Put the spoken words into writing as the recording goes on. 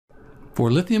For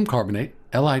lithium carbonate,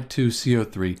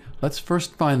 Li2CO3, let's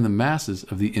first find the masses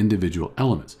of the individual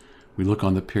elements. We look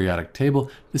on the periodic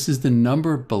table. This is the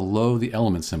number below the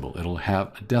element symbol. It'll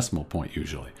have a decimal point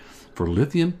usually. For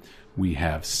lithium, we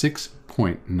have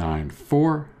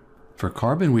 6.94. For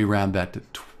carbon, we round that to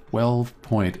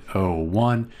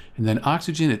 12.01. And then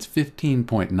oxygen, it's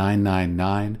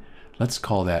 15.999. Let's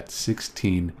call that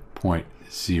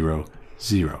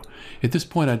 16.00. At this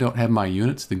point, I don't have my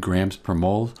units, the grams per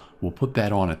mole. We'll put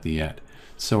that on at the end.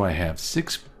 So I have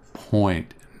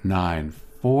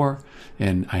 6.94,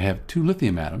 and I have 2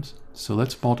 lithium atoms. So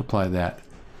let's multiply that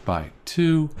by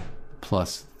 2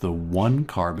 plus the 1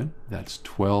 carbon. That's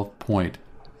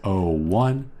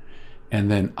 12.01.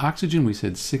 And then oxygen, we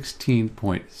said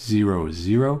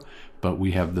 16.00, but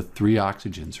we have the 3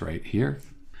 oxygens right here.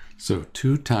 So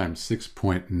 2 times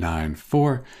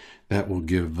 6.94, that will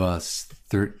give us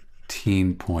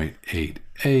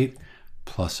 13.88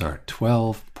 plus our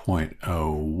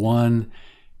 12.01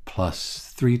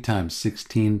 plus 3 times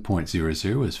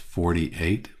 16.00 is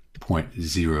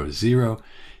 48.00.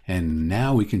 And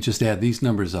now we can just add these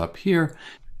numbers up here,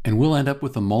 and we'll end up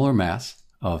with a molar mass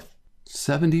of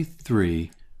 73.89.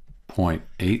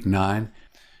 And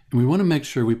we want to make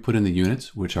sure we put in the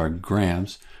units, which are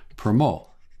grams per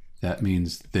mole. That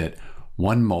means that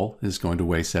 1 mole is going to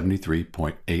weigh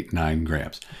 73.89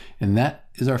 grams. And that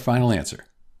is our final answer.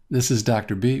 This is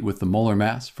Dr. B with the molar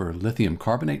mass for lithium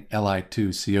carbonate,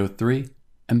 Li2CO3,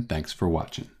 and thanks for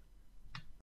watching.